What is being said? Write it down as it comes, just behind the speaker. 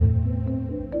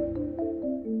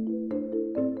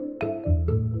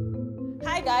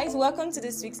guys, welcome to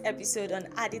this week's episode on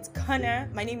Addit Corner.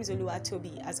 My name is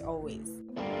Oluwatobi, as always.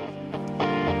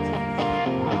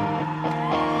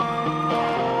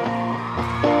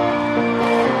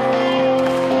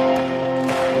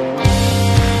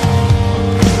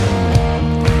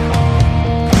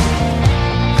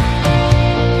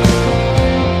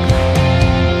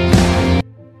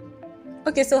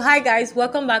 Okay, so hi guys,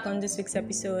 welcome back on this week's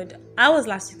episode. How was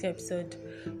last week's episode?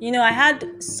 I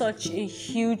had such a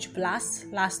huge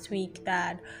blast last week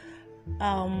that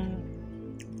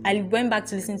I went back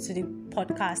to listen to the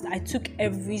podcast. I took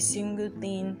every single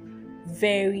thing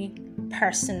very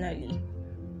personally.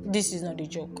 This is not a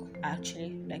joke,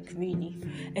 actually, like really.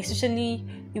 Especially,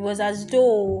 it was as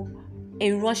though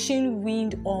a rushing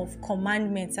wind of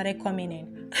commandments started coming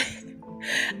in.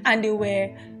 And they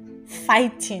were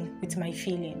fighting with my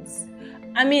feelings.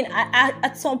 I mean,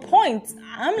 at some point,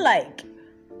 I'm like,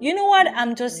 you know what?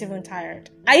 I'm just even tired.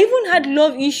 I even had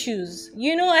love issues.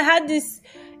 I had this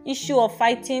issue of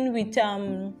fighting with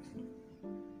trying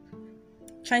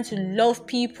to love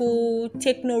people,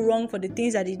 take no wrong for the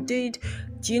things that they did.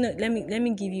 Let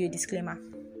me give you a disclaimer.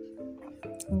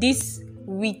 This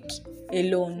week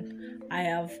alone, I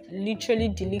have literally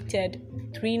deleted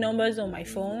 3 numbers on my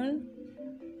phone.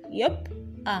 Yep.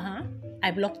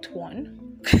 I blocked one.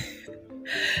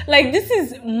 Like, this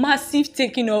is massive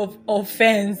taking of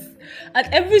offense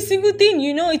at every single thing.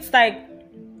 It's like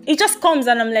it just comes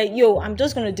and I'm like, yo, I'm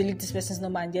just gonna delete this person's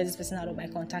number and get this person out of my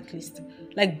contact list.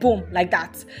 Like, boom, like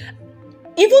that.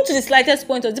 Even to the slightest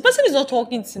point of the person is not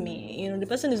talking to me. The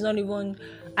person is not even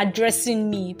addressing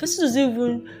me. The person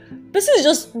is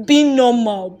just being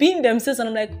normal, being themselves, and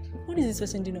I'm like, what is this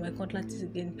person doing on my contact list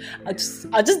again? I just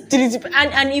delete it.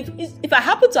 And if I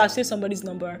happen to have saved somebody's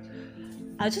number,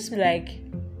 I'll just be like,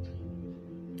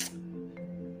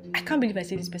 I can't believe I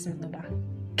saved this person's number.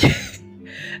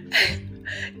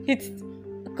 It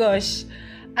does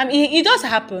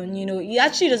happen, it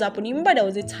actually does happen. You remember there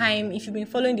was a time, if you've been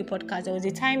following the podcast, there was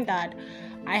a time that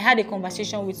I had a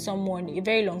conversation with someone a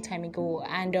very long time ago,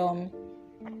 and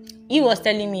he was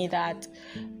telling me that,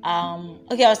 I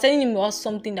was telling him about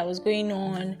something that was going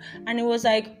on, and it was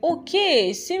like,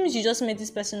 okay, seems you just met this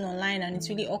person online and it's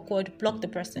really awkward, block the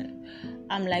person.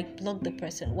 I'm like, block the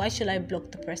person? Why should I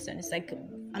block the person? It's like,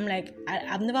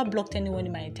 I've never blocked anyone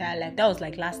in my entire life. That was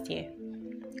like last year,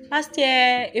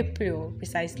 April,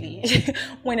 precisely,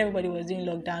 when everybody was doing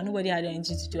lockdown, nobody had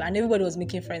anything to do, and everybody was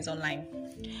making friends online.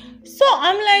 So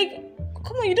I'm like,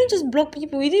 come on, you don't just block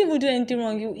people. You didn't even do anything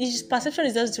wrong. His perception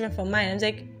is just different from mine. I was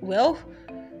like, well,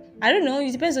 I don't know.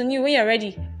 It depends on you when you're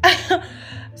ready.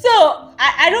 So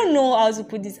I don't know how to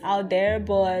put this out there,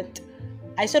 but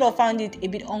I sort of found it a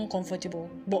bit uncomfortable.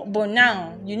 But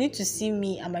now you need to see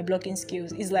me and my blocking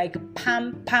skills. It's like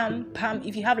pam, pam, pam.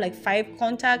 If you have like 5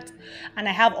 contacts and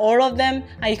I have all of them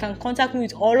and you can contact me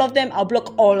with all of them, I'll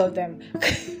block all of them.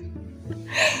 This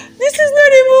is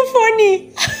not even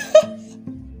funny.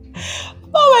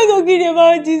 Why am I talking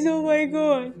about this? Oh my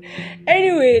God.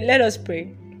 Anyway, let us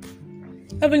pray.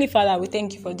 Heavenly Father, we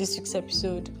thank you for this week's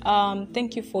episode.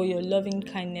 Thank you for your loving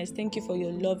kindness. Thank you for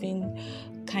your loving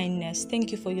kindness.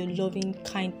 Thank you for your loving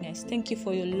kindness. Thank you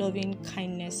for your loving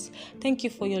kindness. Thank you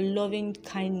for your loving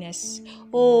kindness.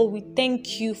 Oh, we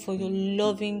thank you for your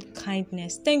loving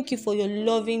kindness. Thank you for your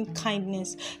loving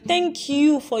kindness. Thank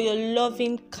you for your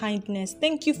loving kindness.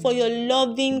 Thank you for your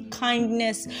loving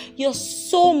kindness. You're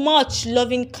so much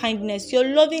loving kindness. Your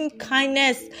loving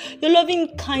kindness. Your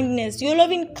loving kindness. Your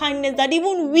loving kindness that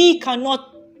even we cannot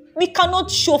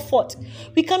show forth.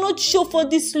 We cannot show forth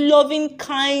this loving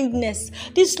kindness.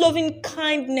 This loving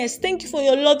kindness. Thank you for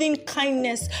your loving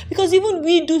kindness. Because even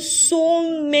we do so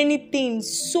many things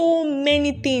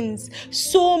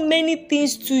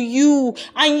to you.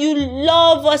 And you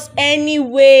love us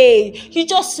anyway. You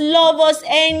just love us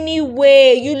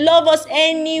anyway. You love us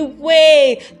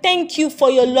anyway. Thank you for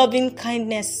your loving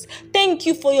kindness. Thank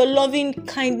you for your loving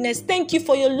kindness. Thank you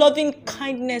for your loving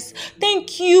kindness.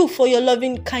 Thank you for your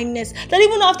loving kindness. That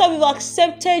even after we've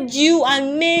accepted you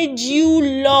and made you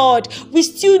Lord, we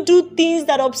still do things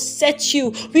that upset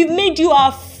you. We've made you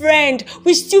our friend.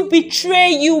 We still betray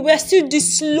you. We're still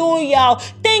disloyal.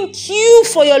 Thank you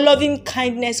for your loving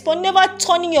kindness, for never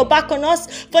turning your back on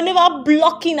us, for never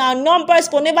blocking our numbers,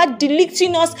 for never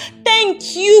deleting us.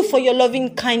 Thank you for your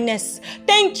loving kindness.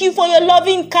 Thank you for your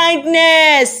loving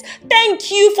kindness.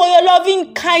 Thank you for your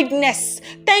loving kindness.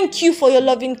 Thank you for your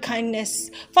loving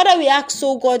kindness. Father, we ask,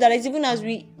 oh God, that even as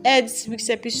we end this week's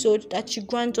episode, that you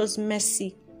grant us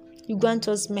mercy. You grant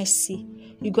us mercy.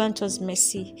 You grant us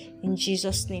mercy. In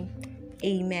Jesus' name,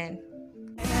 amen.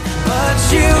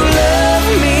 But you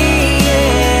love me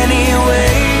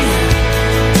anyway.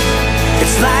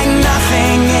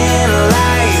 everything in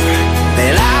life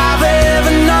that I've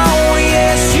ever known.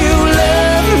 Yes, you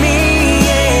love me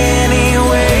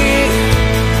anyway.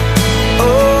 Oh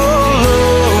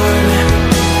Lord,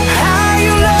 how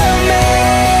you love me.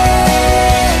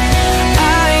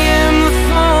 I am the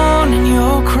thorn in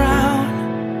your crown,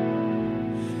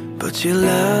 but you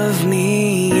love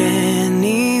me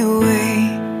anyway.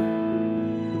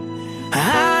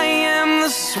 I am the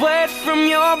sweat from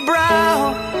your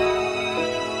brow,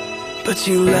 but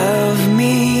you love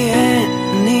me anyway.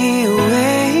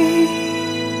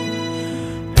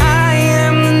 I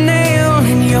am the nail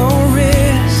in your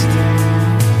wrist,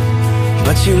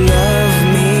 but you love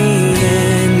me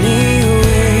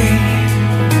anyway.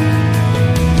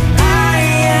 I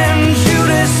am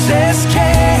Judas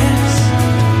Iscariot,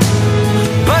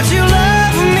 but you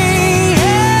love me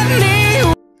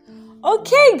anyway.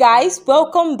 Okay, guys,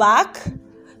 welcome back.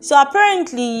 So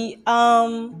apparently,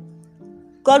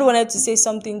 God wanted to say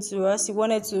something to us. He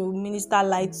wanted to minister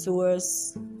light to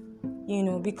us,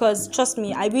 because trust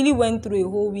me, I really went through a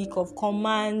whole week of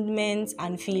commandments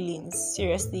and feelings,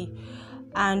 seriously.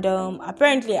 And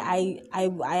apparently, I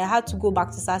had to go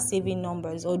back to start saving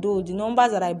numbers, although the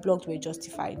numbers that I blocked were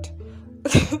justified.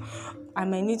 I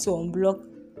might need to unblock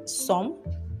some.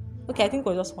 Okay, I think it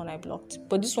was just one I blocked,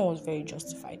 but this one was very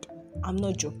justified. I'm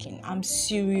not joking. I'm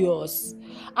serious.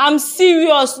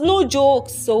 No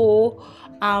jokes. So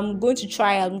I'm going to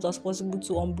try as much as possible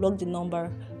to unblock the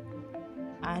number.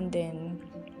 And then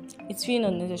it's really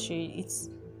unnecessary. It's,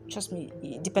 trust me,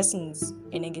 the person is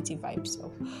a negative vibe.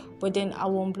 So, but then I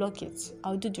won't block it.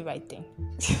 I'll do the right thing.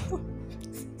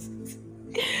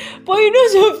 But you know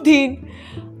something?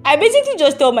 I basically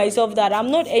just tell myself that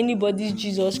I'm not anybody's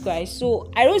Jesus Christ.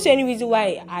 So I don't see any reason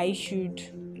why I should.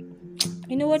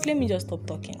 You know what? Let me just stop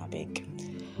talking, I beg.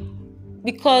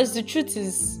 Because the truth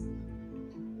is,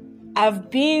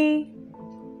 I've been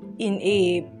in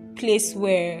a place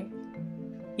where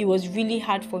it was really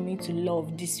hard for me to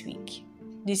love this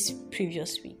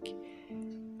previous week.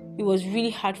 It was really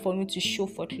hard for me to show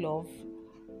forth love.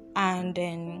 And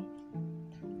then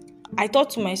I thought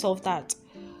to myself that,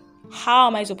 how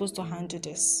am I supposed to handle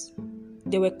this?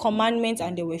 There were commandments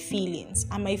and there were feelings.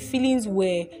 And my feelings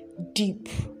were deep.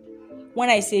 When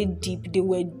I say deep, they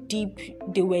were deep.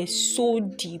 They were so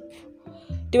deep.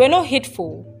 They were not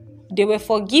hateful. They were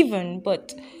forgiven,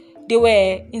 but they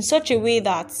were in such a way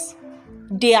that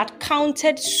they had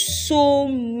counted so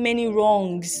many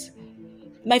wrongs.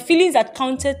 My feelings had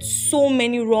counted so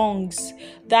many wrongs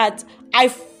that I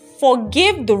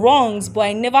forgave the wrongs, but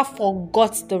I never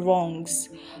forgot the wrongs.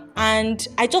 And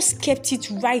I just kept it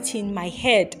right in my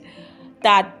head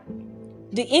that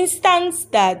the instance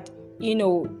that,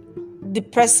 the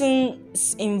person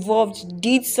involved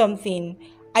did something,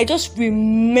 I just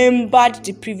remembered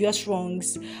the previous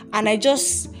wrongs, and I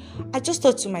just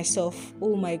thought to myself,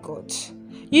 oh my God,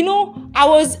 I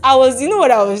was,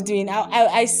 what I was doing?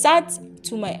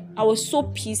 I was so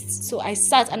pissed, so I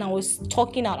sat and I was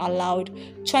talking out aloud,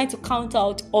 trying to count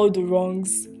out all the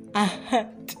wrongs.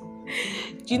 And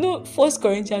 1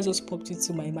 Corinthians just popped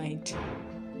into my mind.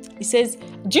 It says,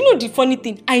 do you know the funny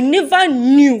thing? I never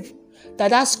knew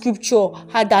that scripture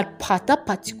had that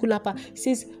particular part. It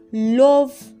says,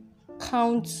 love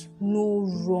counts no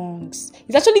wrongs.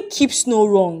 It actually keeps no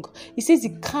wrong. It says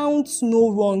it counts no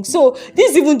wrong. So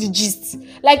this is even the gist.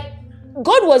 Like,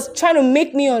 God was trying to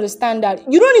make me understand that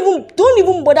you don't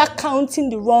even bother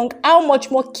counting the wrong. How much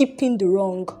more keeping the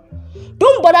wrong?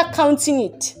 Don't bother counting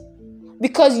it,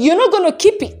 because you're not going to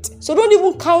keep it. So don't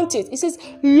even count it. It says,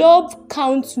 love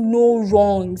counts no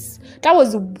wrongs. That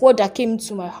was the word that came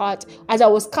to my heart as I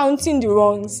was counting the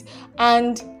wrongs.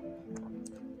 And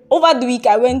over the week,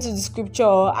 I went to the scripture.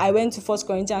 I went to 1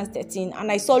 Corinthians 13,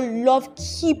 and I saw love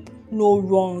keep no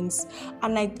wrongs.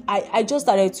 And I just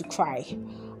started to cry.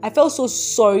 I felt so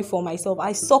sorry for myself.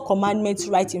 I saw commandments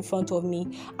right in front of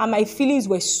me, and my feelings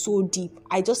were so deep.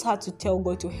 I just had to tell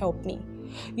God to help me.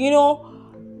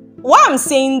 Why I'm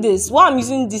saying this, why I'm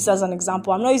using this as an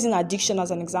example, I'm not using addiction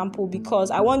as an example, because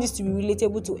I want this to be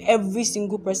relatable to every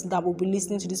single person that will be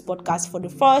listening to this podcast for the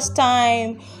first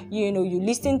time. You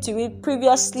listened to it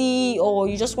previously, or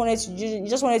you just wanted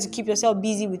to keep yourself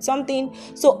busy with something.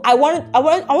 So I want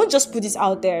to just put this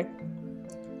out there.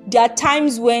 There are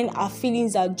times when our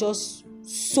feelings are just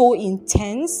so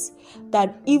intense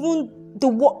that even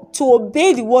to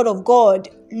obey the word of God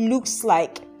looks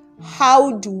like,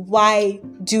 how do I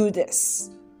do this?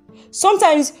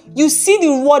 Sometimes you see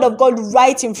the word of God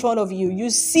right in front of you. You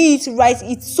see it right.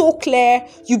 It's so clear.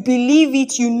 You believe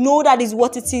it. You know that is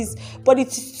what it is. But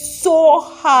it's so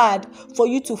hard for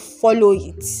you to follow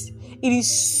it. It is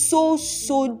so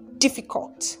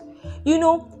difficult.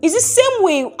 It's the same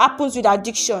way it happens with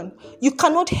addiction. You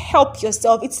cannot help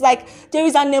yourself. It's like there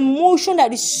is an emotion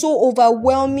that is so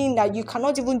overwhelming that you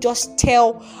cannot even just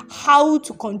tell how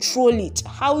to control it,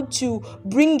 how to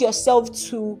bring yourself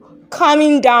to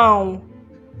calming down,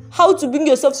 how to bring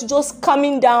yourself to just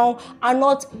calming down and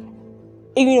not,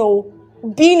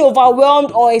 being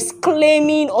overwhelmed or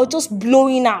exclaiming or just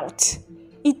blowing out.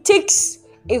 It takes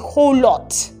a whole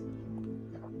lot.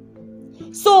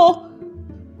 So,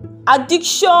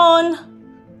 addiction,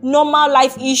 normal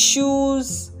life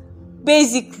issues,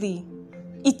 basically,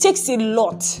 it takes a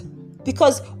lot.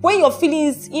 Because when your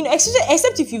feelings,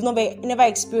 except if you've never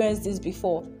experienced this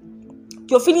before,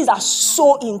 your feelings are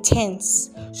so intense.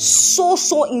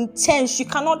 So intense. You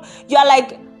are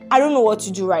like, I don't know what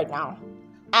to do right now.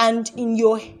 And in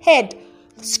your head,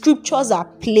 scriptures are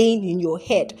playing in your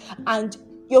head. And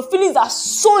your feelings are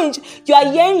you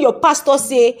are hearing your pastor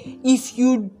say, if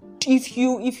you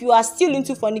are still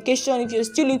into fornication, if you're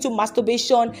still into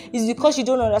masturbation, it's because you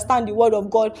don't understand the word of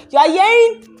God. You're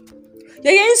hearing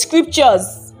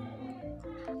scriptures.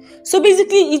 So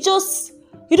basically, you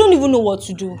don't even know what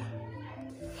to do.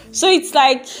 So it's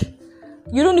like,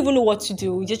 you don't even know what to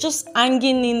do. You're just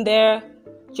hanging in there.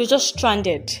 You're just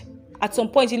stranded. At some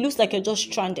point, it looks like you're just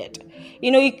stranded.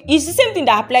 It's the same thing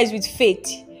that applies with faith.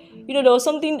 There was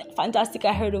something fantastic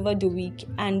I heard over the week,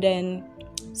 and then,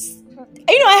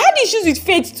 I had issues with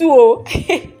faith too.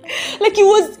 Like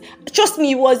trust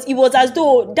me, it was as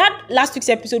though that last week's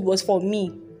episode was for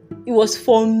me. It was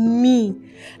for me.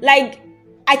 Like,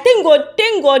 I thank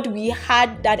God we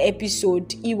had that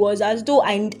episode. It was as though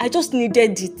I just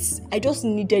needed it. I just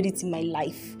needed it in my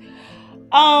life.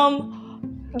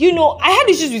 I had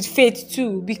issues with faith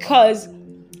too, because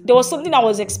there was something I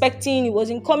was expecting. It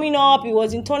wasn't coming up. It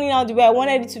wasn't turning out the way I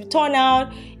wanted it to turn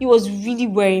out. It was really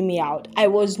wearing me out. I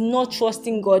was not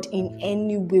trusting God in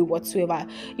any way whatsoever. I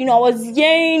was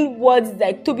hearing words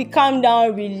like, Toby, calm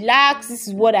down, relax. This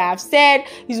is what I have said.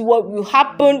 This is what will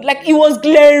happen. Like, it was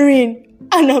glaring.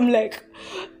 And I'm like,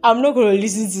 I'm not going to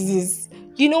listen to this.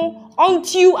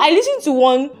 Until I listened to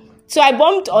one. So I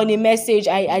bumped on a message.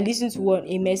 I listened to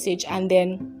a message, and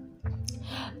then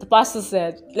the pastor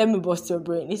said, let me bust your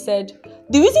brain. He said,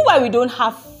 the reason why we don't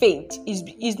have faith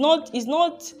is not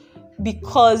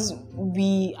because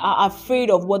we are afraid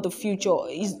of what the future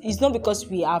is. It's not because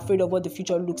we are afraid of what the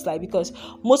future looks like, because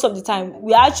most of the time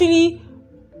we are actually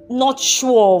not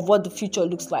sure of what the future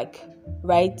looks like,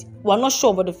 right? We're not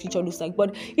sure of what the future looks like,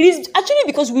 but it is actually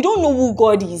because we don't know who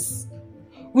God is.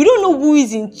 We don't know who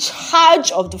is in charge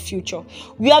of the future.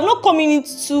 We have not come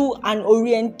into an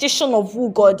orientation of who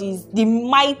God is, the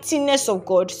mightiness of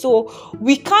God. So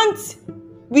that's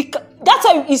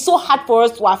why it's so hard for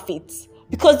us to have faith.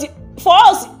 Because for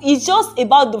us, it's just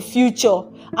about the future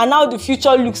and how the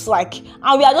future looks like.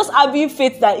 And we are just having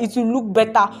faith that it will look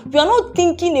better. We are not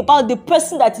thinking about the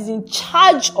person that is in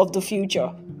charge of the future.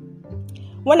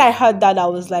 When I heard that, I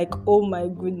was like, oh my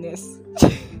goodness.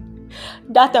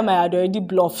 That time I had already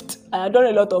bluffed. I had done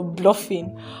a lot of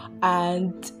bluffing.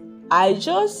 And I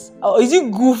just...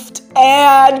 goofed?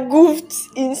 I had goofed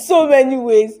in so many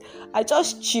ways. I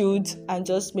just chilled and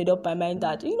just made up my mind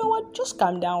that, you know what, just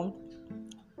calm down.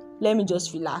 Let me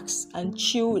just relax and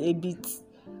chill a bit.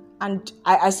 And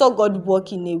I saw God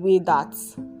work in a way that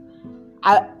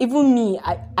I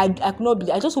could not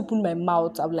believe. I just opened my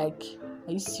mouth. I'm like,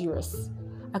 are you serious?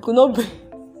 I could not believe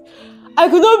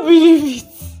it.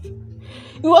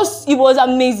 It was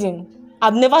amazing.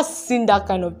 I've never seen that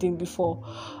kind of thing before.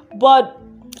 But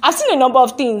I've seen a number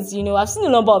of things,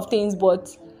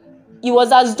 but it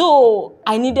was as though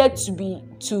I needed to be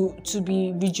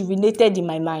rejuvenated in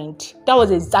my mind. That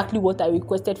was exactly what I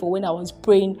requested for when I was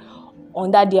praying on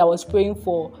that day. I was praying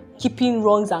for keeping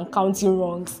wrongs and counting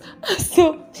wrongs.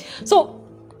 So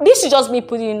this is just me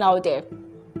putting it out there.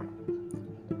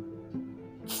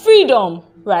 Freedom,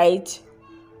 right?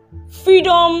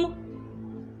 Freedom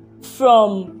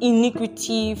from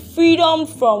iniquity, freedom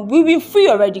from, we've been free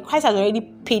already. Christ has already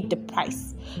paid the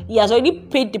price. He has already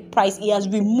paid the price. He has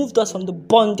removed us from the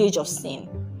bondage of sin,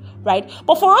 right?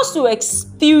 But for us to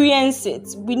experience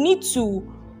it, we need to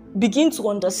begin to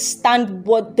understand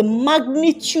what the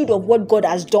magnitude of what God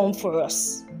has done for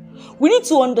us. We need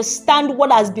to understand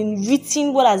what has been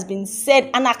written, what has been said,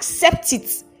 and accept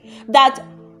it. That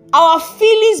our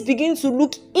feelings begin to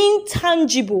look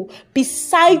intangible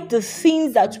beside the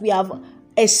things that we have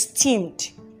esteemed.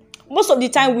 Most of the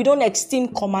time, we don't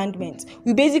esteem commandments.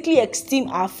 We basically esteem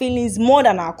our feelings more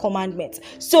than our commandments.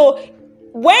 So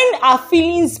when our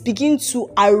feelings begin to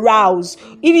arouse,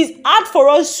 it is hard for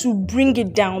us to bring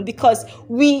it down, because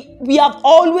we have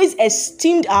always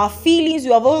esteemed our feelings.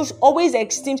 We have always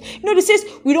esteemed. This says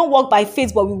we don't walk by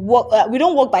faith, but we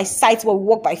don't walk by sight, but we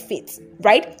walk by faith.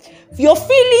 Right? Your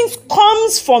feelings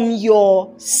comes from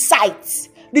your sight,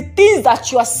 the things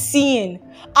that you are seeing.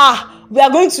 We are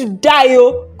going to die,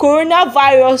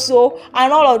 coronavirus,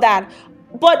 and all of that.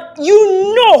 But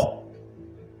you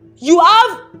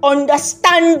have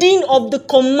understanding of the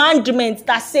commandment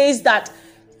that says that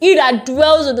he that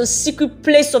dwells in the secret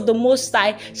place of the Most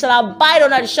High shall abide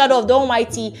under the shadow of the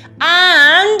Almighty,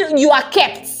 and you are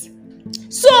kept.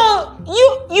 So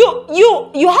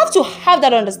you have to have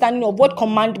that understanding of what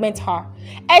commandments are.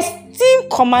 Esteem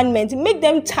commandments, make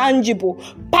them tangible.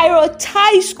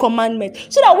 Prioritize commandments,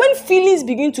 so that when feelings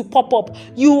begin to pop up,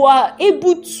 you are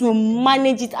able to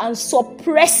manage it and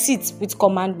suppress it with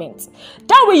commandments.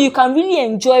 That way you can really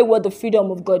enjoy what the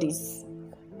freedom of God is.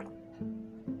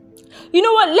 You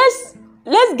know what?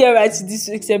 Let's get right to this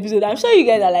week's episode. I'm sure you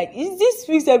guys are like, is this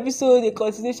week's episode a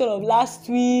continuation of last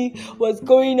week? What's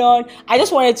going on? I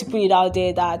just wanted to put it out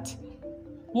there that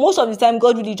most of the time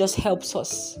God really just helps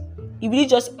us. It really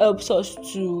just helps us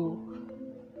to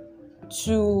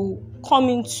come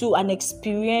into an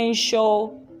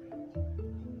experiential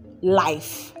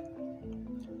life.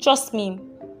 Trust me,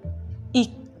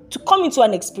 to come into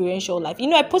an experiential life.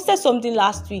 I posted something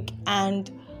last week, and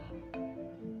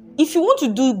if you want to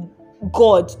do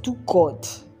God.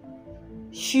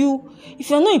 If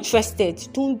you're not interested,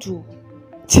 don't do.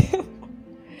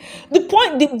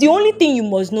 The only thing you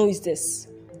must know is this: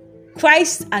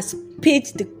 Christ has paid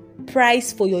the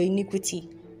price for your iniquity.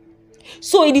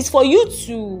 So it is for you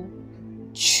to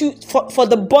choose for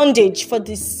the bondage, for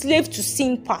the slave to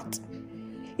sin part.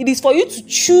 It is for you to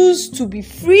choose to be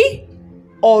free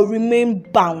or remain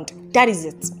bound. That is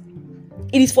it.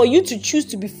 It is for you to choose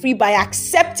to be free by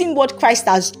accepting what Christ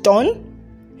has done,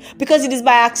 because it is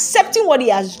by accepting what he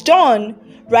has done,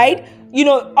 right?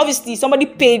 Obviously somebody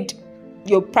paid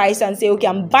your price and say, okay,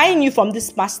 I'm buying you from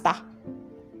this master.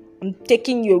 I'm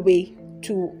taking you away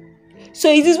to. So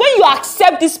it is when you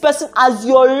accept this person as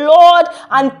your Lord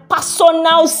and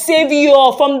personal Savior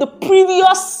from the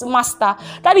previous master,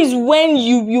 that is when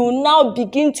you now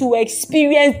begin to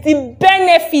experience the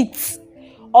benefits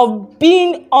of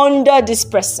being under this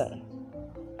person.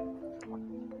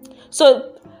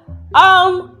 So,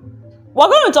 we're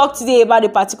going to talk today about a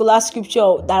particular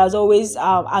scripture that has always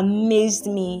amazed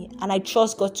me, and I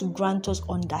trust God to grant us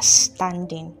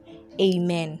understanding.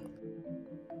 Amen.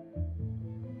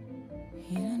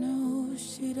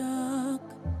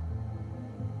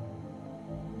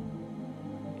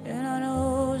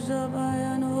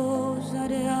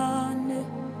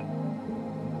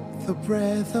 The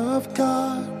breath of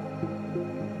God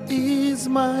is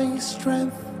my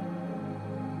strength.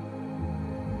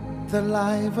 The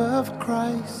life of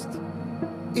Christ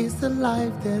is the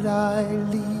life that I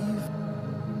live.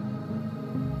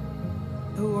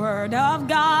 The word of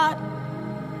God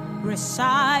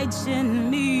resides in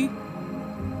me.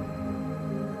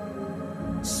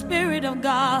 Spirit of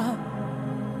God,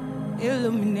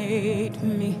 illuminate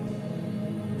me.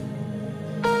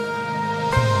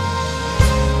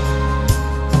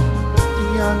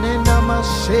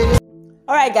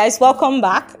 All right, guys, welcome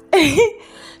back.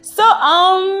 So,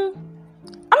 how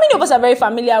many of us are very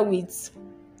familiar with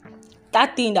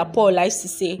that thing that Paul likes to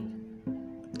say?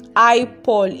 I,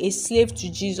 Paul, a slave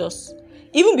to Jesus.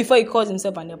 Even before he calls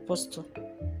himself an apostle,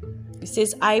 he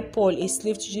says, I, Paul, a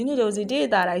slave to Jesus. There was a day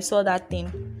that I saw that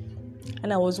thing,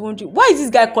 and I was wondering, why is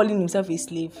this guy calling himself a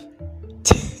slave?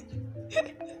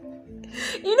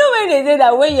 When they say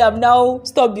that when you have now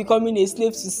stopped becoming a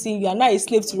slave to sin, you are now a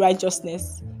slave to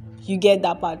righteousness. You get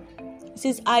that part. It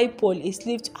says, I, Paul, a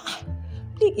slave to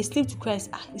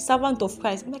Christ, a servant of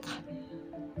Christ. I'm like,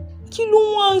 kí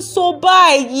ló wá ń sọ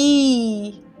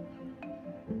báyìí?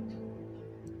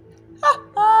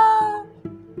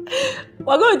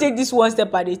 We're going to take this one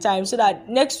step at a time, so that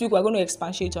next week we're going to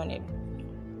expatiate on it.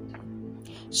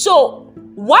 So,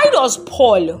 why does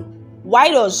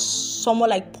someone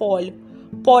like Paul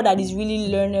that is really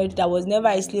learned, that was never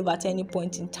a slave at any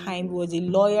point in time, he was a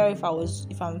lawyer, if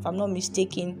I'm not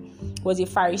mistaken, he was a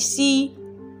Pharisee,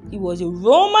 he was a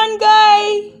Roman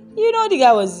guy, the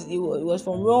guy was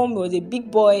from Rome, he was a big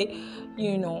boy,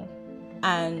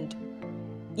 and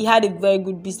he had a very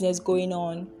good business going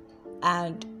on,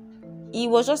 and he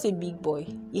was just a big boy.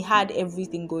 He had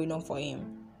everything going on for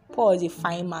him. Paul was a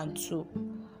fine man too,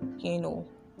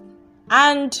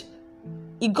 and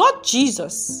he got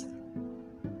Jesus,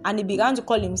 and he began to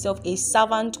call himself a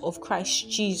servant of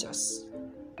Christ Jesus.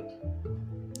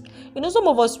 Some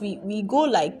of us, we go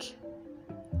like,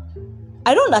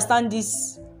 I don't understand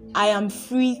this I am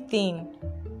free thing.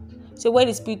 So where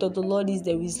the Spirit of the Lord is,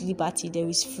 there is liberty, there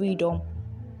is freedom.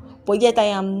 But yet I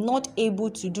am not able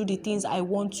to do the things I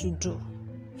want to do.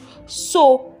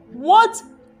 So what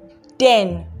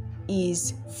then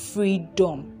is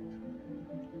freedom?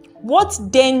 What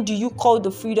then do you call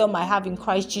the freedom I have in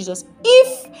Christ Jesus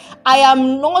if I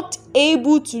am not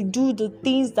able to do the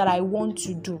things that I want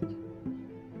to do?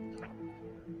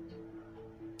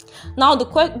 Now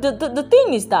the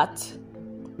thing is that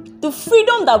the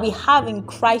freedom that we have in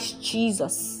Christ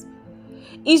Jesus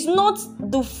is not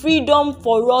the freedom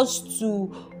for us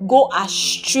to go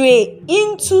astray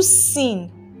into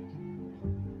sin.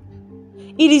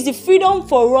 It is the freedom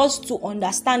for us to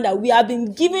understand that we have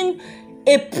been given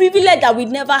a privilege that we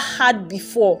never had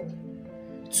before,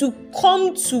 to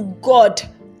come to God.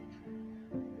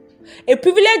 A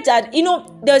privilege that,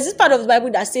 there's this part of the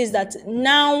Bible that says that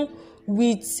now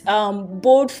with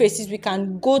bold faces we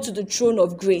can go to the throne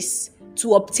of grace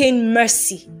to obtain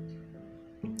mercy.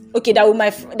 Okay, that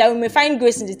we may find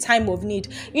grace in the time of need.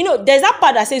 There's that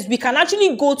part that says we can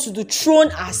actually go to the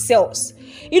throne ourselves.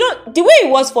 The way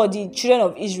it was for the children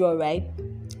of Israel, right?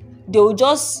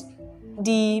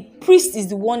 The priest is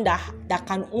the one that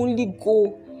can only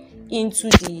go into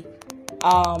the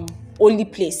holy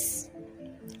place.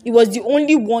 It was the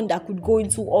only one that could go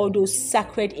into all those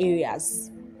sacred areas.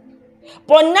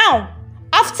 But now,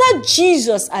 after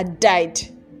Jesus had died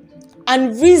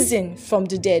and risen from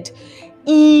the dead,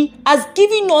 he has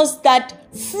given us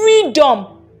that freedom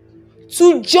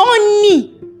to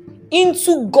journey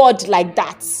into God like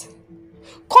that.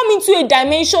 Come into a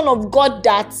dimension of God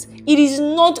that it is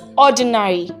not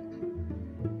ordinary.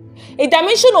 A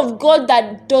dimension of God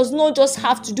that does not just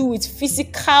have to do with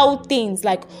physical things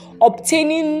like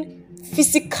obtaining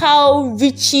physical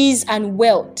riches and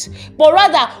wealth, but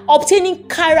rather obtaining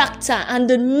character and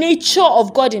the nature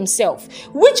of God himself,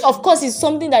 which of course is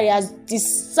something that he has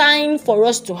designed for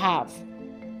us to have.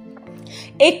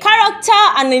 A character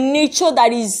and a nature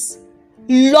that is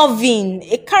loving,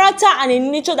 a character and a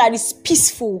nature that is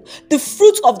peaceful, the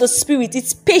fruit of the Spirit.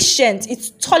 It's patient, it's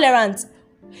tolerant,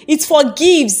 it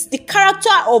forgives. The character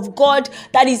of God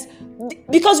that is,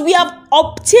 because we have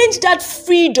obtained that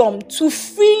freedom to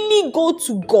freely go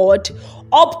to God,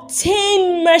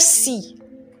 obtain mercy,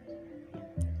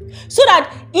 so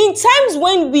that in times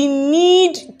when we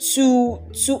need to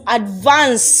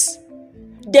advance,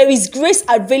 there is grace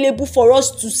available for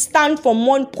us to stand from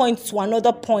one point to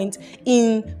another point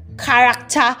in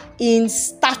character, in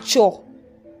stature.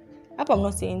 I hope I'm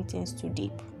not saying things too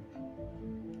deep.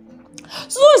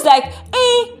 So it's like,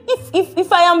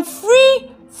 if I am free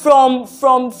from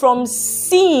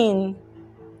sin,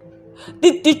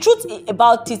 the truth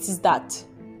about it is that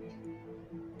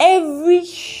every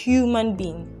human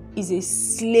being is a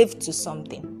slave to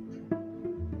something.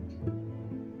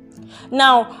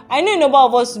 Now, I know a number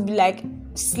of us will be like,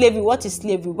 slavery, what is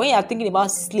slavery? When you are thinking about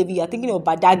slavery, you are thinking of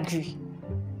Badagry,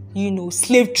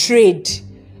 slave trade.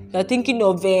 You are thinking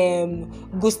of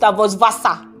Gustavus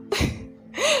Vassa.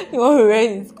 You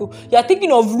are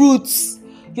thinking of roots.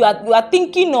 You are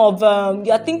thinking of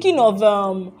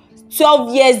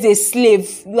 12 Years a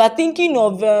Slave. You are thinking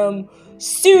of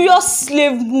serious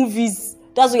slave movies.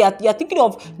 That's what you are thinking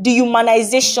of,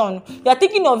 dehumanization. You are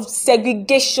thinking of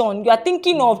segregation. You are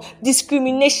thinking of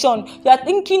discrimination. You are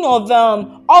thinking of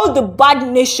all the bad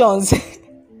nations.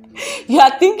 You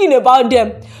are thinking about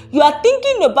them. You are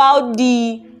thinking about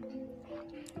the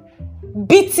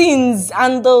beatings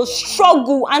and the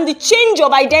struggle and the change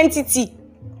of identity.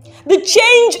 The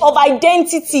change of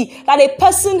identity that a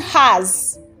person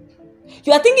has.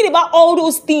 You are thinking about all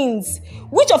those things,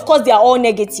 which of course they are all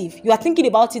negative. You are thinking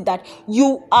about it that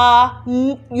you are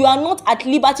not at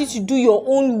liberty to do your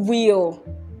own will.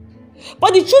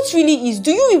 But the truth really is,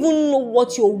 do you even know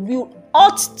what your will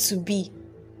ought to be?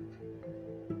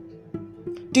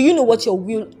 Do you know what your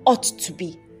will ought to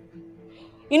be?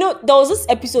 There was this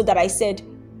episode that I said,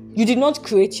 you did not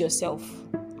create yourself.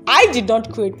 I did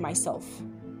not create myself.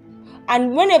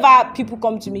 And whenever people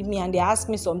come to meet me and they ask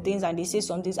me some things and they say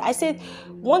some things, I said,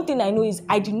 one thing I know is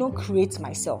I did not create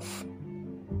myself.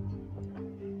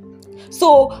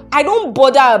 So I don't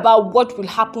bother about what will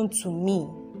happen to me.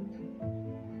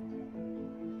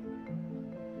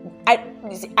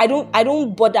 I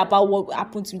don't bother about what will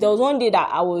happen to me. There was one day that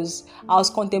I was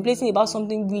contemplating about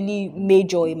something really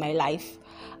major in my life.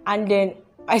 And then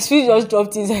I just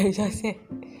dropped things and I just said,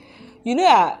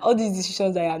 all these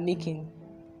decisions that I am making,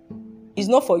 it's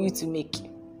not for you to make.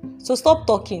 So stop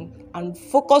talking and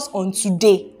focus on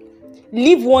today.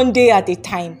 Live one day at a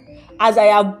time as I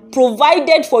have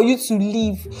provided for you to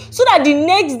live, so that the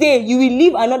next day you will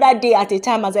live another day at a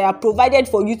time as I have provided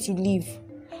for you to live,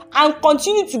 and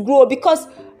continue to grow. Because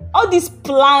all these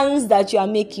plans that you are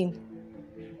making,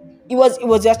 it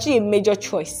was actually a major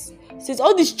choice. It says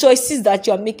all these choices that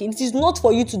you are making, it is not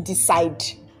for you to decide.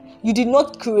 You did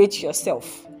not create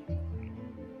yourself.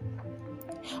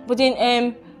 But then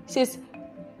it says,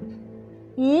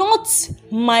 not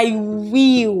my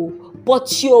will,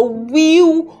 but your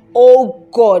will, oh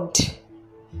God.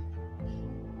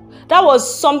 That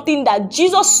was something that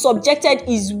Jesus subjected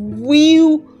his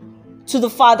will to the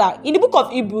Father. In the book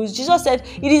of Hebrews, Jesus said,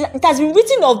 it has been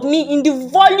written of me in the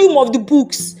volume of the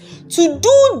books to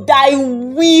do thy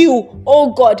will,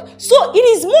 oh God. So it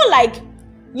is more like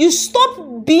you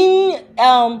stop being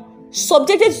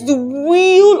subjected to the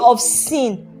will of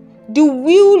sin, the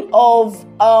will of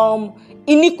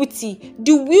iniquity,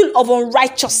 the will of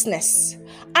unrighteousness.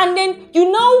 And then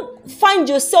you now find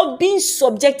yourself being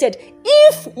subjected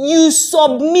if you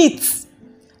submit.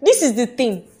 This is the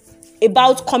thing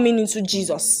about coming into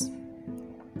Jesus.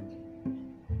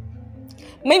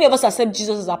 Many of us accept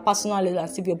Jesus as our personal Lord and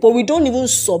Savior, but we don't even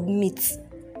submit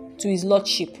to his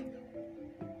lordship.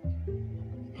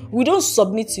 We don't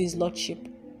submit to his lordship.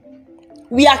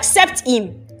 We accept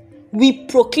him. We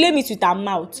proclaim it with our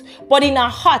mouth, but in our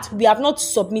heart, we have not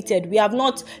submitted. We have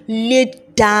not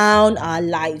laid down our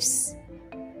lives.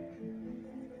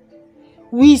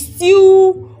 We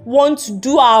still want to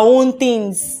do our own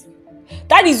things.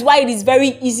 That is why it is very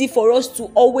easy for us to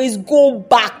always go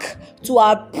back to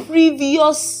our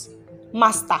previous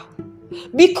master.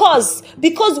 Because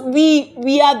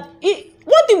we have,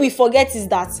 one thing we forget is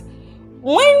that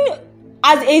when,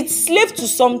 as a slave to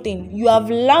something, you have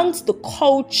learned the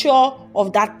culture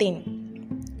of that thing.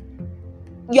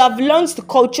 You have learned the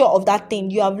culture of that thing.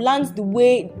 You have learned the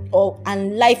way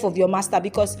and life of your master,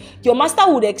 because your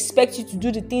master would expect you to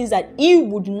do the things that he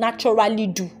would naturally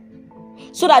do,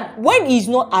 so that when he's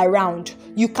not around,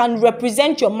 you can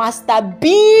represent your master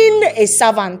being a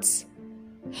servant.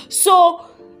 So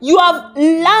you have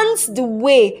learned the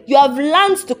way, you have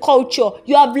learned the culture,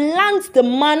 you have learned the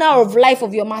manner of life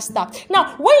of your master.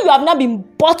 Now, when you have not been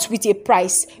bought with a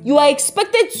price, you are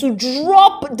expected to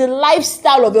drop the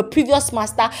lifestyle of your previous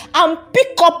master and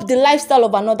pick up the lifestyle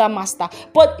of another master.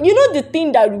 But you know the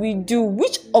thing that we do,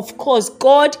 which of course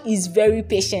God is very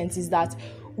patient, is that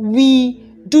we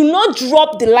do not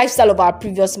drop the lifestyle of our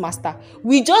previous master.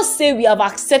 We just say we have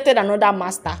accepted another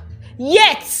master.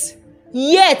 Yet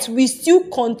we still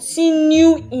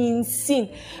continue in sin.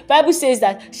 Bible says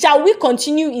that, shall we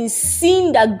continue in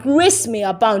sin that grace may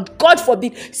abound? God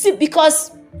forbid. See,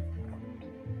 because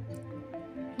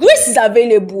grace is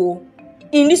available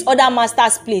in this other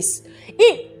master's place.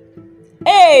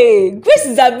 Grace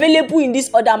is available in this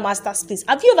other master's place.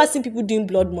 Have you ever seen people doing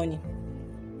blood money?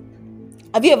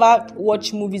 Have you ever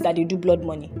watched movies that they do blood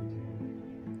money?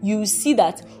 You see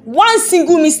that one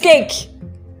single mistake,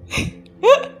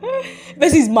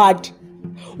 this is mad.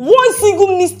 One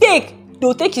single mistake,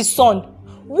 they'll take his son.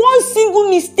 One single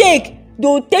mistake,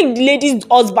 they'll take the lady's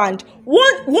husband.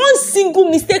 One single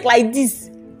mistake like this,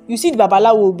 you see the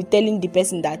babalawo will be telling the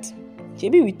person that,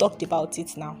 maybe we talked about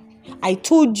it now. I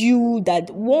told you that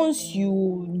once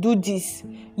you do this,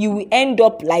 you will end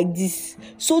up like this.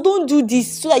 So don't do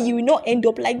this so that you will not end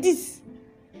up like this.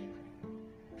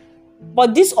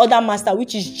 But this other master,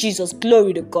 which is Jesus,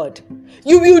 glory to God,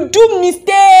 you will do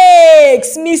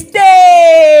mistakes,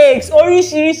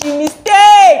 orishi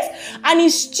mistakes, and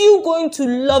he's still going to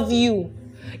love you.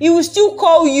 He will still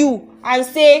call you and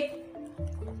say,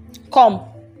 come,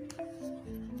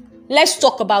 let's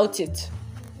talk about it.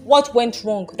 What went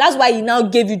wrong? That's why he now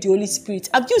gave you the Holy Spirit.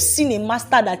 Have you seen a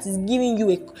master that is giving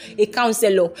you a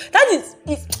counselor? That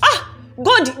is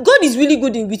God is really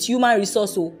good with human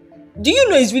resource. So, do you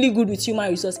know he's really good with human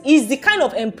resource? He's the kind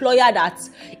of employer that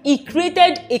he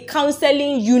created a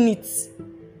counseling unit.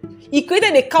 He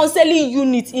created a counseling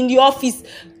unit in the office.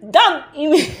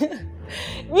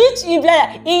 Which in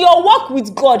your work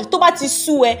with God, just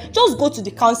go to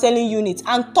the counseling unit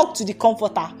and talk to the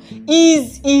comforter.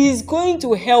 He is going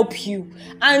to help you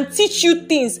and teach you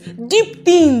things, deep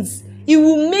things. He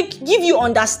will give you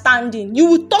understanding. You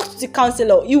will talk to the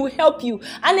counselor. He will help you.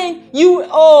 And then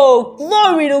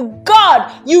glory to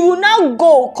God. You will now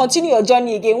continue your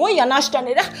journey again. When you're not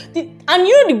stranded. And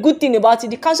you know the good thing about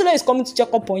it, the counselor is coming to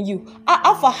check up on you.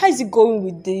 How is it going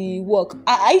with the work?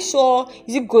 Are you sure?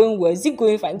 Is it going well? Is it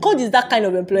going fine? God is that kind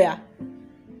of employer.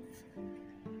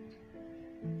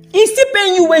 He's still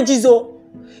paying you wages.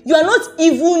 You are not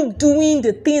even doing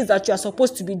the things that you are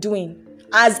supposed to be doing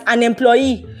as an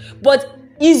employee, but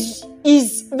he's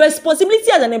his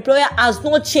responsibility as an employer has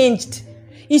not changed.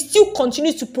 He still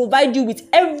continues to provide you with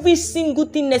every single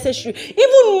thing necessary,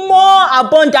 even more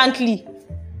abundantly,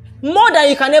 more than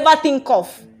you can ever think of.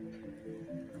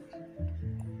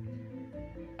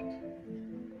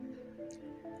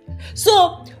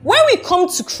 So when we come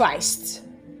to Christ,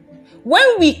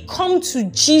 when we come to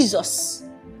Jesus,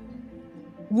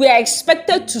 we are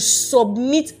expected to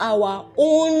submit our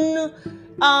own,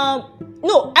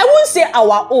 no, I won't say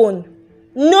our own.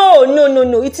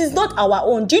 No. It is not our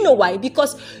own. Do you know why?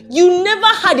 Because you never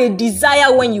had a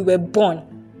desire when you were born.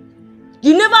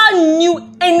 You never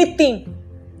knew anything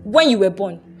when you were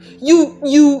born. You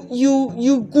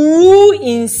grew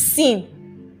in sin.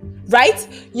 Right?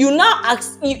 You now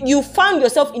you found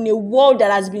yourself in a world that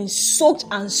has been soaked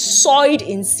and soiled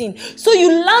in sin. So you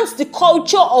learned the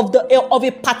culture of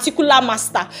a particular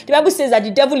master. The Bible says that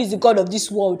the devil is the god of this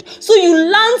world. So you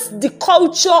learned the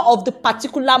culture of the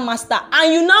particular master,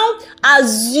 and you now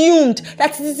assumed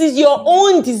that this is your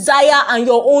own desire and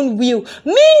your own will.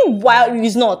 Meanwhile, it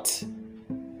is not.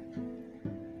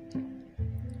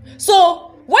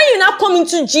 So when you now come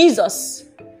into Jesus,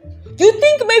 you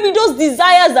think maybe those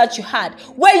desires that you had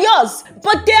were yours,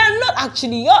 but they are not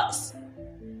actually yours.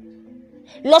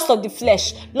 Lust of the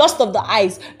flesh, lust of the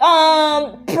eyes,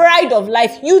 pride of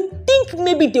life. You think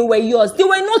maybe they were yours. They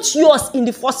were not yours in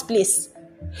the first place.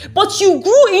 But you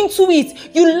grew into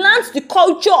it. You learned the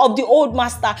culture of the old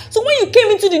master. So when you came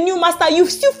into the new master, you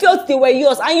still felt they were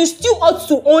yours and you still ought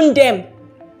to own them.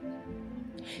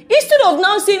 Instead of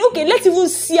now saying, okay, let's even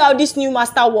see how this new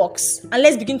master works and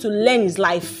let's begin to learn his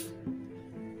life.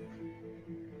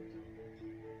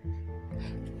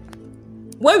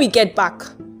 When we get back,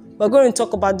 we're going to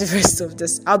talk about the rest of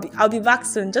this. I'll be back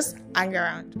soon. Just hang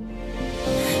around.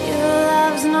 Your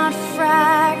love's not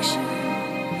fraction.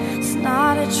 It's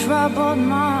not a troubled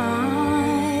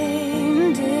mind.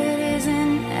 It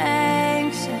isn't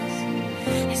anxious.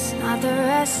 It's not the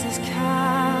restless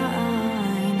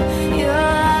kind. Your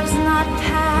love's not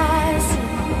passive.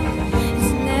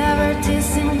 It's never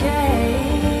disengaged.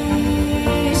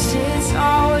 It's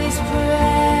always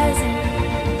present.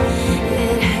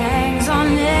 It hangs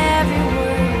on every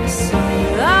word. So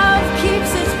love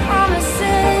keeps its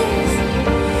promises.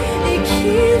 It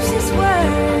keeps its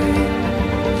word.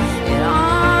 It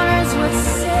honors what's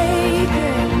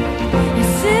sacred.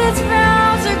 Yes, its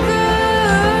vows are good.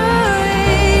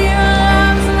 Your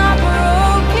love's not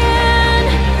broken.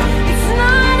 It's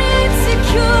not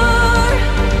insecure.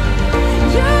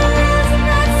 Your love's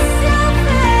not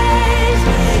selfish.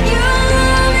 Your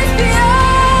love is pure.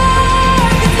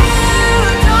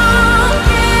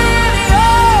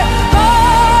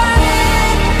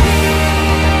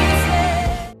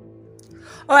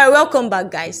 All right, welcome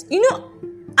back, guys. You know,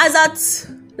 as at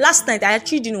last night, I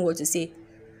actually didn't know what to say.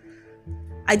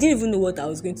 I didn't even know what I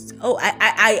was going to say. Oh,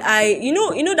 you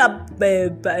know that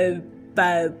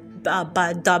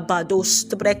Dabados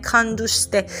Brecandus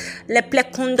Le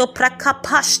Plecondo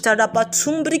Pracapasta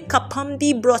Rabatumbri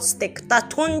Capambi Brostek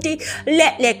Tatondi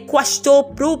Le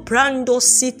Quasto Proprando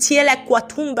Citiele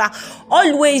Quatumba.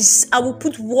 Always I will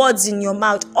put words in your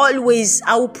mouth. Always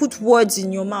I will put words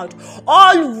in your mouth.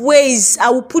 Always I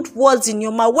will put words in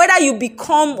your mouth. Whether you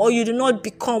become or you do not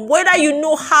become, whether you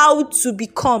know how to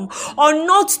become or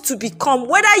not to become,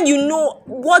 whether you know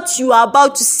what you are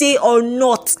about to say or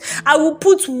not, I will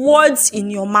put words in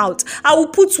your mouth. I will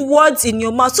put words in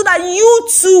your mouth so that you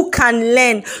too can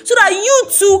learn. So that you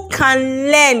too can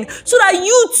learn. So that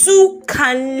you too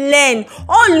can learn.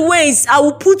 Always I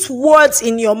will put words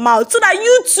in your mouth so that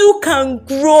you too can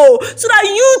grow. So that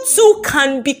you too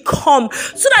can become.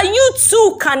 So that you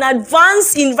too can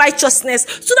advance in righteousness.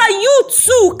 So that you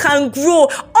too can grow.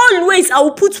 Always I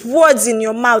will put words in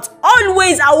your mouth.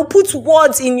 Always I will put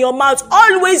words in your mouth.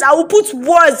 Always I will put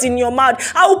words in your mouth.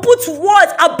 I will put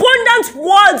words, abundant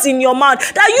words in your mouth,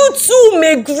 that you too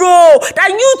may grow, that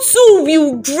you too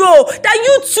will grow, that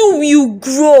you too will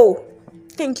grow.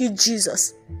 Thank you,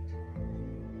 Jesus.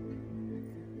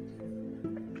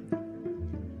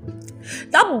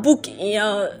 That book,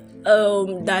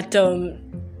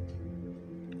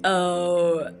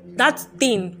 that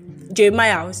thing,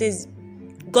 Jeremiah says,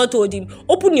 God told him,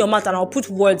 open your mouth and I'll put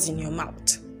words in your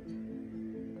mouth.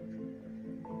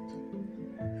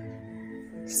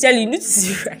 Shelly, you need to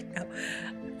see right now.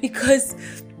 Because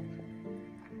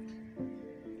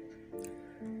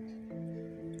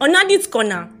on Adit's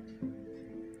Corner,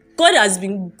 God has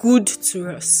been good to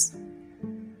us.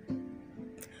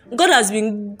 God has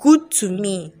been good to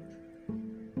me.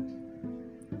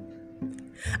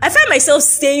 I find myself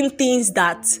saying things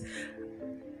that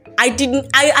I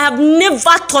have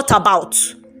never thought about.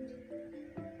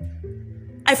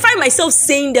 I find myself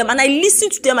saying them and I listen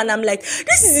to them and I'm like,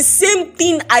 this is the same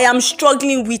thing I am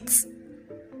struggling with.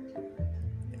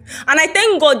 And I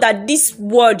thank God that this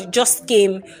word just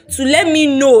came to let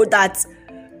me know that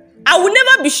I will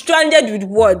never be stranded with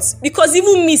words, because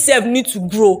even me self need to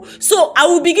grow. So I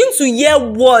will begin to hear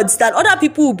words that other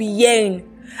people will be hearing,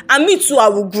 and me too, I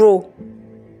will grow.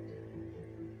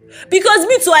 Because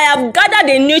me too, I have gathered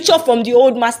a nature from the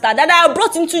old master that I have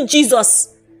brought into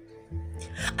Jesus.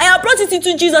 I have brought it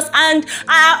into Jesus, and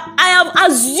I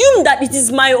have assumed that it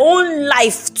is my own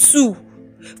life too.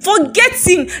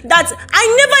 Forgetting that I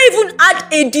never even had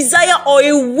a desire or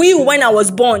a will when I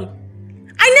was born.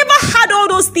 I never had all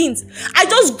those things. I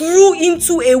just grew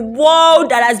into a world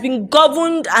that has been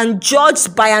governed and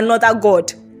judged by another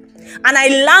God. And I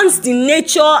learned the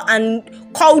nature and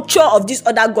culture of this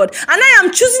other God. And I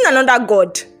am choosing another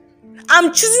God. I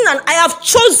have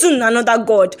chosen another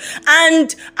God.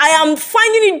 And I am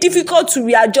finding it difficult to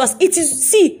readjust.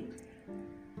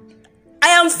 I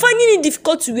am finding it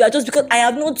difficult to readjust because I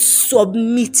have not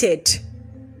submitted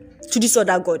to this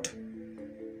other God.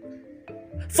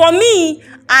 For me,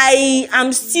 I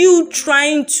am still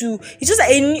trying to, it's just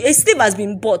like a slave has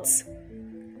been bought.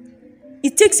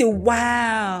 It takes a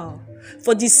while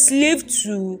for the slave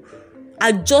to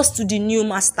adjust to the new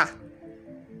master.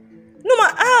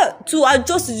 To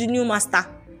adjust to the new master.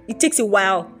 It takes a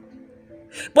while.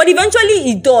 But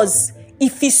eventually it does,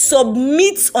 if he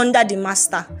submits under the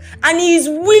master and he is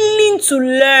willing to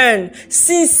learn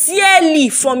sincerely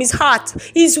from his heart.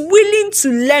 He is willing to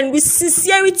learn with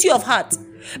sincerity of heart.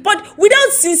 But without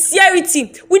sincerity,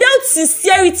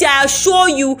 I assure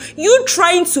you, you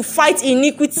trying to fight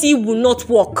iniquity will not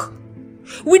work.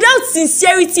 Without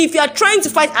sincerity, if you are trying to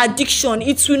fight addiction,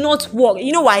 it will not work.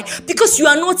 You know why? Because you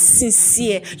are not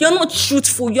sincere. You are not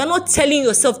truthful. You are not telling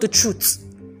yourself the truth.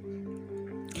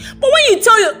 But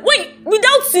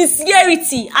without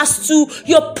sincerity as to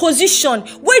your position,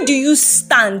 where do you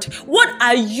stand? What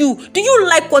are you? Do you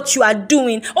like what you are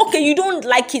doing? Okay, you don't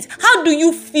like it. How do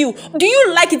you feel? Do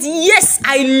you like it? Yes,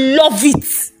 I love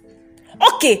it.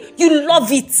 Okay, you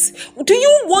love it. Do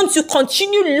you want to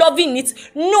continue loving it?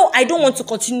 No, I don't want to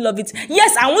continue loving it.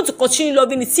 Yes, I want to continue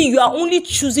loving it. See, you are only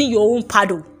choosing your own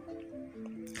paddle.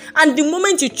 And the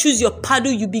moment you choose your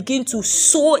paddle, you begin to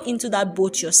soar into that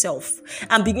boat yourself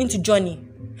and begin to journey.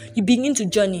 You begin to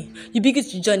journey.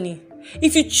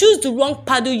 If you choose the wrong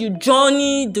paddle, you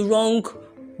journey the wrong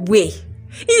way.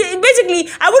 Basically,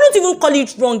 I wouldn't even call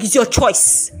it wrong. It's your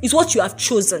choice. It's what you have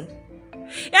chosen.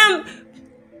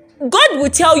 God will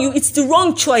tell you it's the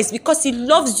wrong choice because he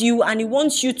loves you and he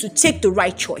wants you to take the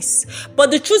right choice.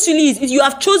 But the truth really is, you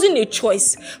have chosen a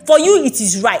choice. For you, it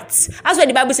is right. That's why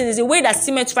the Bible says there's a way that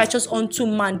seemeth righteous unto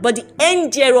man, but the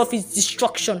end thereof is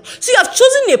destruction. So you have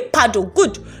chosen a paddle.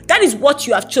 Good. That is what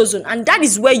you have chosen, and that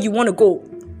is where you want to go.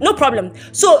 No problem.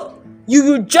 So you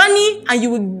will journey and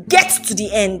you will get to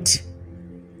the end.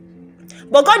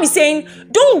 But God is saying,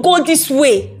 don't go this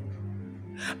way,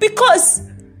 because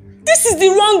this is the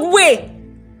wrong way.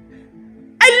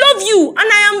 I love you and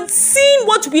I am seeing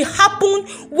what will happen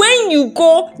when you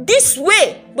go this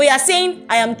way. But you are saying,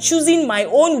 I am choosing my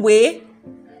own way.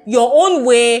 Your own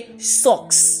way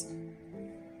sucks.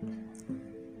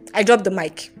 I dropped the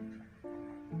mic.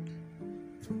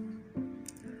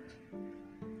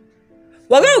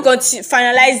 We're going to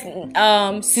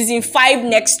finalize season 5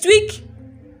 next week.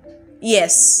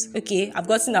 Yes. Okay, I've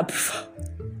gotten approval.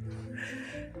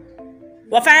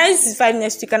 We're finalizing season 5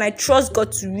 next week, and I trust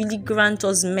God to really grant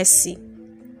us mercy.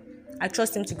 I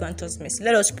trust him to grant us mercy.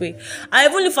 Let us pray. Our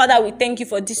Heavenly Father, we thank you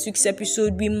for this week's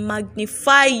episode. We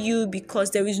magnify you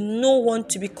because there is no one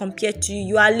to be compared to you.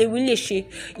 You are Lewileshe.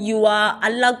 You are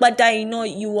Alagbada.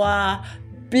 You are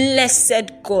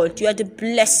blessed God. You are the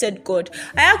blessed God.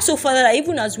 I ask, oh Father, that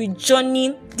even as we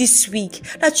journey this week,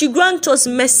 that you grant us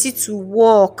mercy to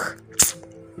walk.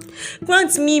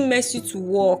 Grant me mercy to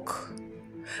walk.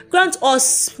 Grant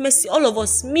us mercy, all of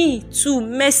us, me too,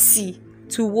 mercy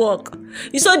to walk.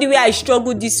 You saw the way I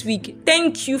struggled this week.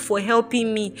 Thank you for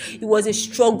helping me. It was a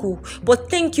struggle, but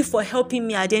thank you for helping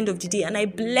me at the end of the day, and I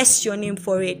bless your name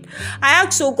for it. I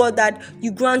ask, oh God, that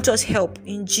you grant us help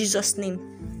in Jesus' name.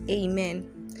 Amen.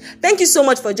 Thank you so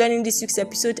much for joining this week's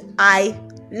episode. I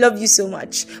love you so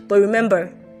much. But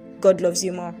remember, God loves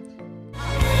you more.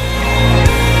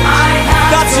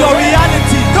 That's your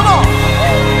reality. Come on.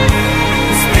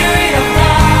 Spirit of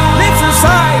God lives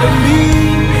inside of me.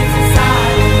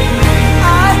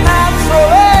 I have the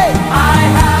way.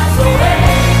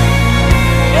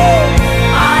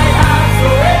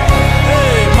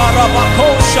 Hey, Marabako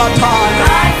Shatai.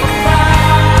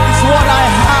 It's what I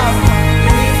have.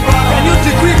 Can you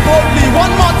decree boldly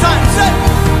one more time? Say.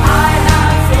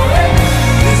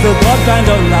 God kind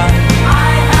of love.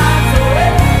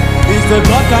 It's the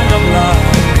God kind of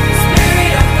love.